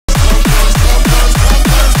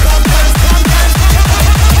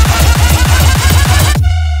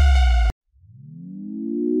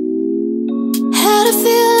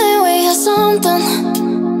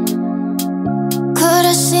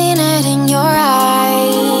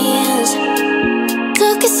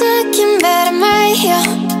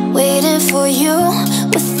you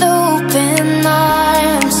with open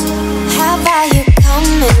arms. How about you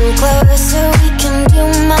coming closer? We can do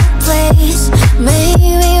my place.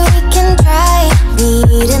 Maybe we can try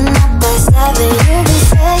meeting up by 7. You'll be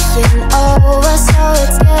saying over, so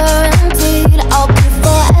it's guaranteed. I'll be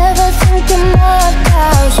forever thinking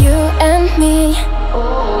about you and me.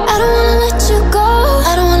 I don't wanna let you go,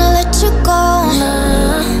 I don't wanna let you go,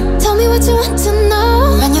 nah. Tell me what you want to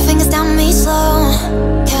know. Run your fingers down me slow,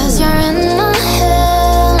 cause you're in my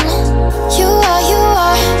head. You are,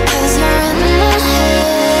 cause you're in my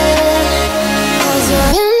head. Cause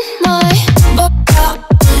you're in my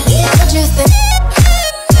what you think?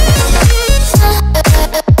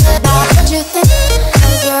 What you think?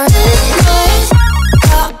 Cause you're in my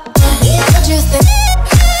what you think?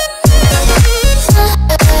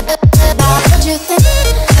 What you think?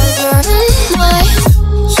 Cause you're in my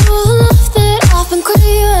you're the love that I've been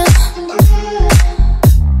craving.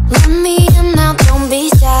 Let me in now, don't be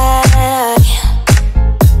shy.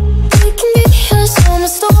 We can be a summer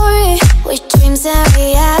story where dreams and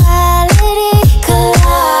reality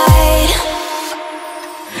collide.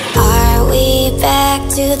 Are we back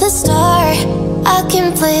to the start? I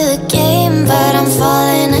can play the game, but I'm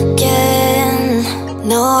falling again.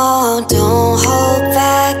 No, don't hold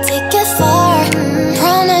back, take it far.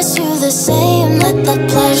 Promise you the same, let the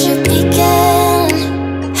pleasure begin.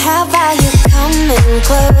 How about you coming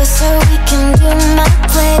closer? We can do my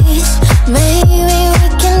place. Maybe we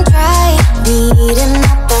can try meeting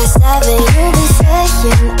up by 7. You'll be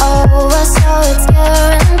saying over, so it's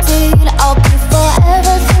guaranteed.